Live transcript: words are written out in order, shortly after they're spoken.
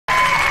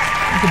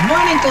Good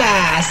morning,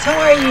 class. How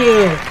are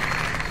you?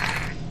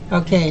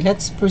 Okay,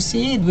 let's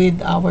proceed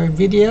with our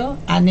video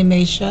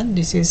animation.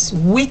 This is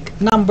week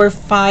number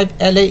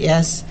 5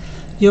 LAS,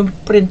 yung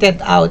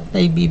printed out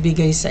na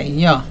ibibigay sa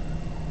inyo.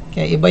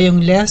 Okay, iba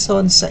yung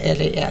lesson sa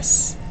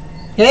LAS.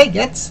 Okay,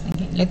 gets?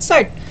 Okay, let's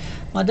start.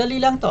 Madali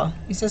lang to.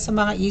 Isa sa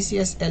mga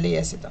easiest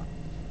LAS ito.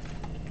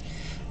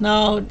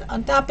 Now,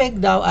 ang topic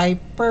daw ay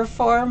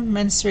perform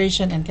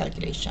mensuration and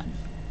calculation.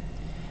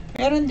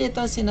 Meron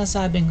dito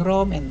sinasabing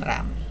ROM and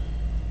RAM.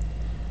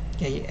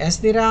 Okay,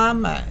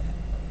 SD-RAM,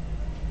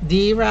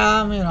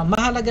 DRAM,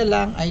 mahalaga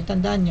lang ay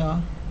tandaan nyo,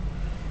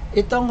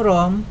 itong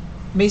ROM,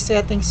 may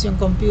settings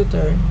yung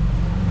computer,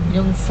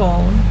 yung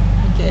phone,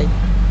 okay,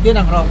 yun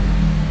ang ROM.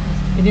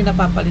 Hindi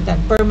napapalitan,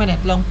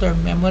 permanent, long-term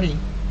memory.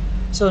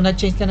 So,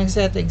 na-change ka ng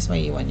settings,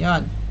 may iwan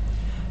yon.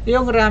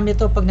 Yung RAM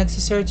ito, pag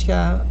nagsisearch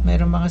ka,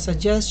 mayroong mga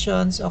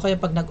suggestions, o kaya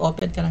pag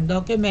nag-open ka ng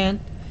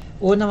document,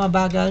 una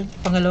mabagal,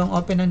 pangalawang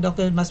open ng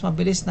document, mas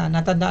mabilis na,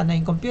 natandaan na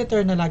yung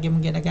computer na lagi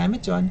mong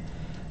ginagamit yon.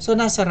 So,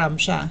 nasa RAM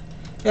siya.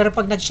 Pero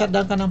pag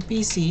nag-shutdown ka ng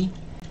PC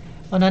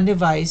o ng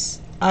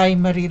device, ay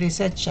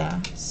marireset siya.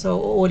 So,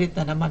 uulit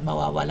na naman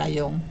mawawala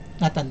yung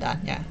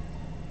natandaan niya.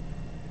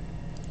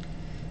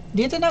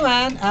 Dito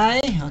naman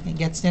ay, okay,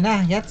 gets nyo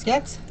na.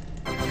 Gets?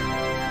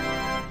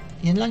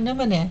 Yan lang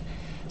naman eh.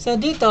 So,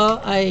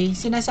 dito ay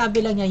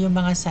sinasabi lang niya yung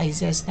mga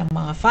sizes ng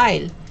mga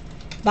file.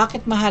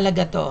 Bakit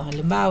mahalaga to?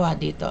 Halimbawa,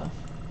 dito.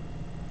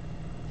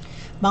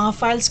 Mga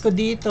files ko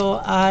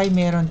dito ay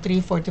meron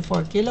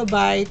 344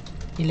 kilobyte,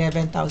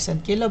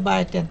 11,000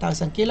 kilobyte,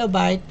 10,000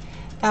 kilobyte.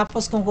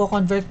 Tapos kung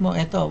ko-convert mo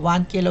ito,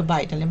 1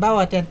 kilobyte.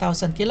 Halimbawa,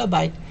 10,000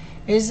 kilobyte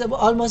is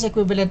almost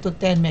equivalent to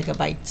 10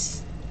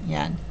 megabytes.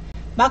 Yan.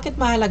 Bakit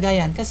mahalaga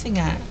yan? Kasi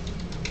nga,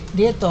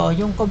 dito,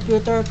 yung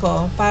computer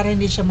ko, para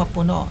hindi siya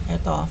mapuno.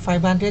 Ito,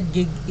 500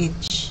 gig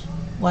each,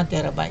 1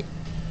 terabyte.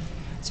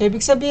 So,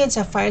 ibig sabihin,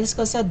 sa files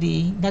ko sa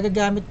D,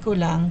 nagagamit ko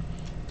lang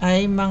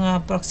ay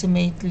mga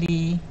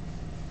approximately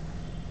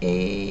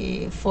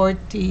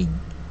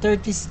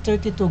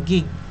 32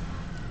 gig.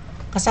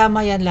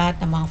 Kasama yan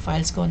lahat ng mga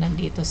files ko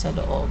nandito sa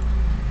loob.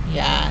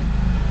 Yan.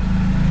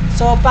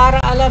 So, para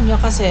alam nyo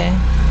kasi,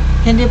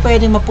 hindi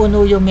pwedeng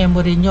mapuno yung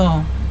memory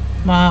nyo.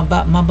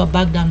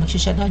 Mababag na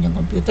mag-shutdown yung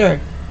computer.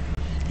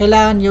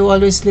 Kailangan you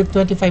always leave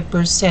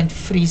 25%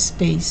 free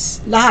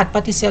space. Lahat,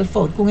 pati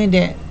cellphone. Kung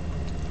hindi,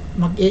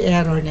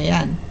 mag-i-error na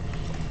yan.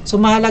 So,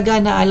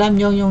 mahalaga na alam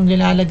nyo yung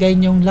nilalagay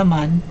nyong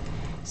laman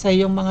sa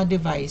iyong mga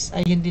device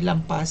ay hindi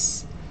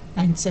lampas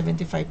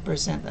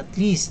 75% at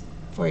least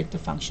for it to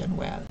function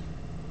well.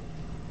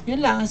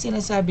 Yun lang ang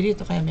sinasabi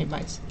dito, kaya may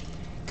bytes.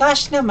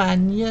 Cache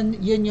naman, yun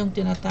yung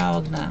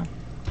tinatawag na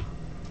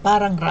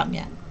parang RAM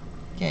yan.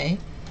 Okay?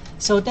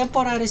 So,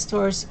 temporary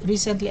stores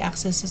recently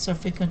accesses or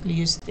frequently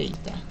used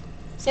data.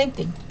 Same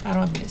thing,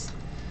 para mabilis.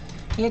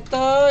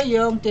 Ito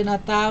yung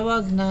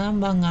tinatawag na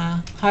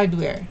mga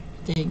hardware.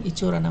 Ito yung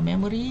itsura ng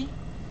memory.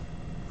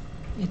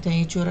 Ito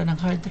yung itsura ng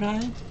hard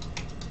drive.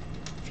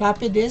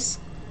 Floppy disk,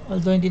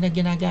 although hindi na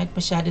ginagamit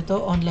masyado ito,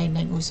 online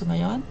na yung uso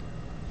ngayon.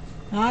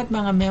 At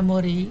mga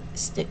memory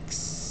sticks.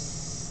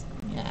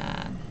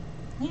 Yan.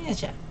 Yan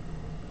siya.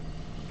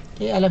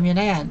 Okay, alam nyo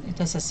na yan.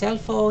 Ito sa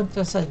cellphone,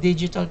 ito sa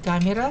digital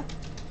camera.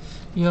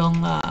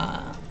 Yung mga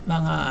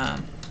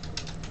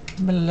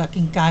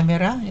malalaking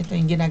camera. Ito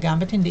yung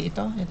ginagamit, hindi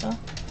ito. Ito.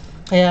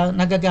 Kaya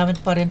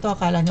nagagamit pa rin to.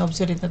 Akala nyo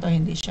obsolete na to,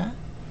 hindi siya.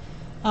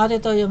 At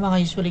ito yung mga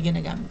usually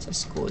ginagamit sa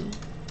school.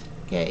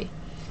 Okay.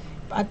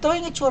 At ito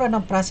yung itsura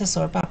ng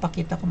processor,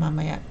 papakita ko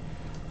mamaya.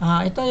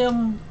 Ito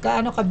yung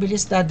gaano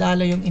kabilis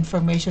dadalo yung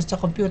information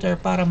sa computer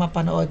para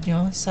mapanood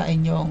nyo sa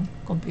inyong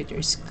computer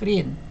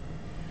screen.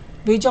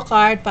 Video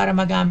card para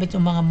magamit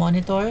yung mga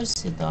monitors.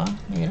 Ito,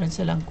 mayroon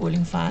silang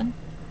cooling fan.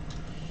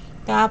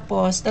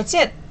 Tapos, that's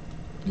it.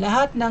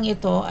 Lahat ng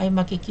ito ay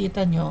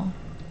makikita nyo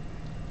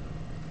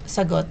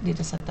sagot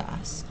dito sa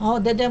taas.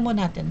 Demo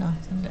natin, no?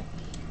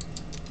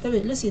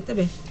 Tabi, Lucy,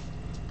 tabi.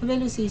 Tabi,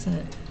 Lucy,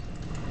 sandali.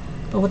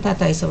 Pupunta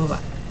tayo sa baba.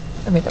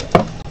 Tabi.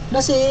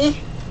 Lucy!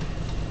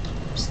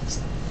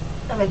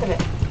 Tabi.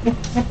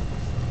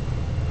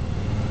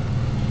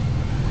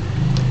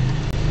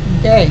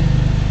 Okay.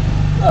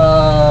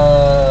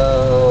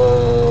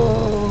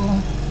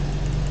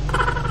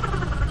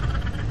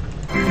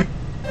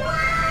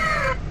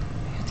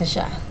 Ito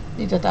siya.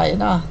 Dito tayo,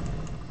 no?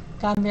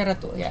 Camera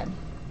to, yan.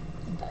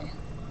 Dito tayo.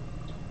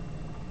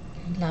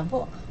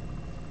 Labo.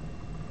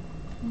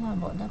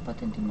 Labo.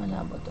 Dapat hindi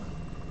malabo to.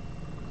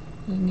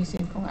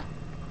 Linisin ko nga.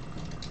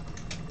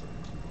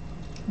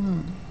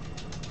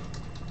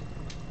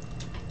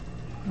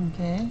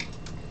 Okay.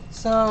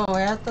 So,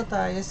 eto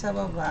tayo sa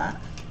baba.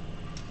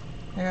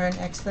 Mayroon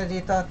extra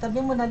dito.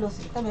 Tabi mo na,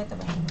 Lucy. Tabi.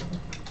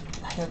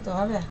 Ito,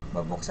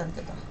 babuksan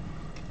ko to.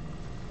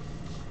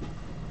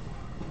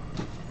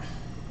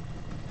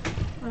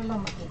 Para lang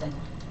makita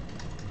niya.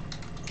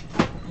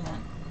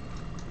 Ayan.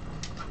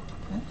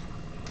 Okay.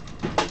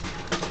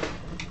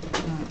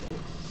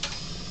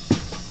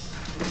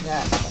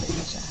 Yan,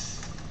 parin siya.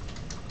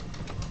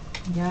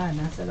 Yan,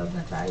 nasa loob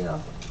na tayo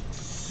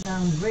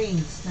ng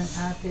brains ng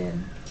atin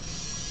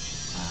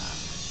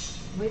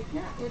Wait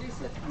nga,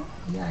 i-reset mo.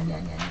 Yan.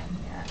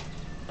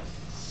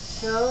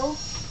 So,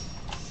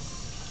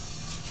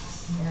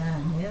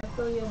 yan.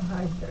 Ito yung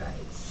hard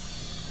drives.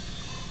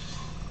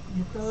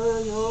 Ito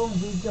yung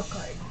video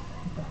card.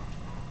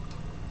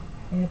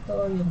 Ito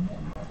yung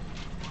memory.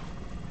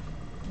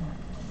 Yan.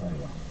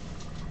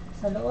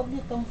 Sa loob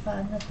nitong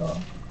fan na to,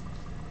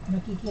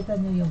 nakikita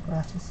nyo yung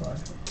processor.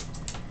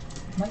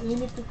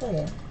 Mainit ito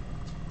eh.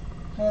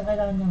 Kaya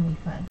kailangan nyo may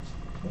fan.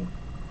 Okay.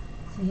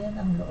 So, yan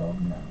ang loob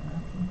ng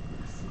aking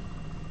PC.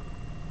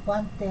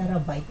 1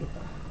 terabyte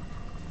ito.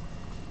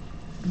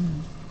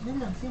 Yan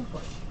lang,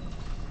 simple.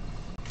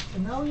 So,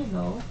 now you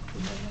know,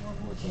 tignan nyo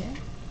mabuti.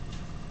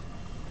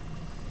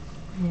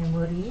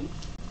 Memory.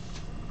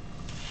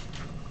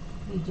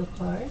 Video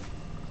card.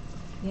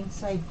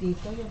 Inside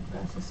dito, yung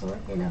processor.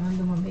 Kailangan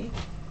lumamig.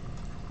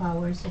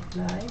 Power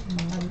supply,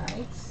 mga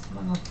lights,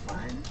 mga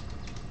fan.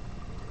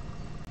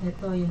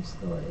 Ito yung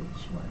storage,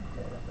 1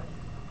 terabyte.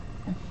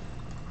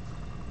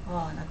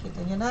 Oh,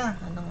 nakita nyo na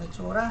anong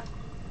itsura.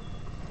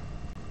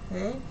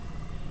 Okay.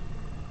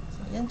 So,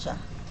 yan siya.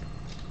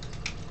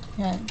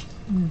 Yan.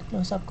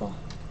 Close up ko.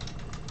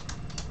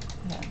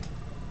 Yan.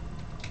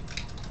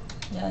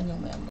 Yan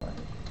yung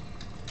memory.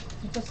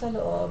 Ito sa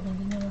loob,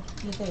 hindi nyo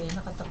makikita eh.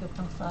 Nakatakip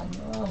ng fan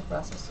yung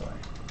processor.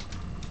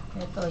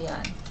 Ito,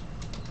 yan.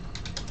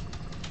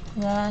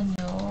 Yan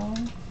yung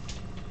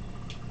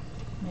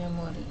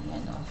memory.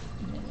 Yan o.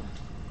 Yan o.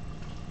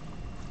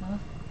 Huh?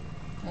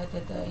 At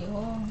ito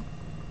yung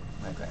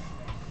hard drive.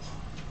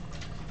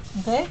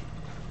 Okay?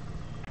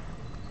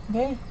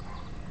 Okay?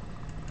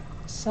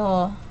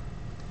 So,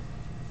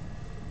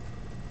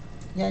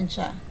 yan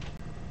siya.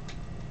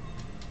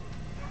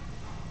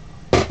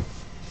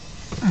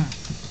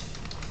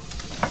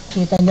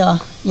 Kita nyo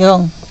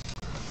yung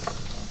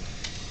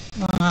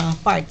mga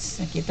parts.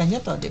 Nakita nyo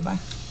to, di ba?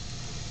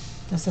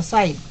 Ito sa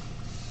side.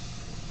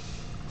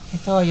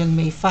 Ito yung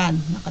may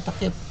fan.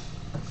 Nakatakip.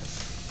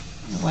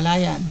 Wala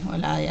yan.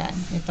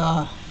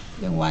 Ito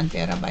yung 1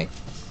 terabyte.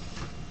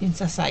 Yun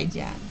sa side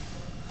yan.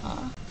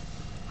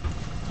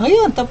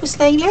 Ayun, tapos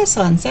na yung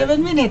lesson. 7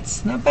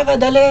 minutes.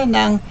 Napakadali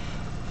ng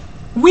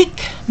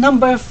week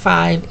number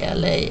 5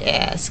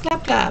 LAS. Clap,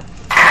 clap.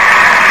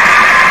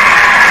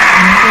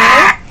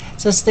 Okay?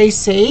 So, stay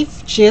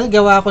safe. Chill.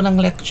 Gawa ko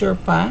ng lecture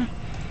pa.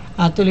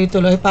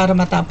 Tuloy-tuloy para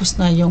matapos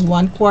na yung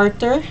 1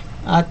 quarter.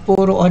 At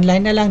puro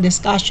online na lang.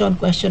 Discussion,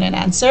 question and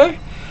answer.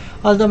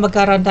 Although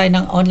magkaroon tayo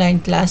ng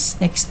online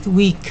class next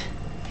week.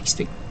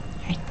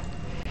 Right.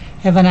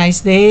 Have a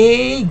nice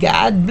day.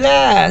 God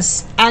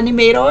bless.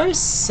 Animators.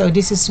 So,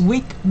 this is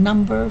week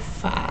number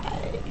 5.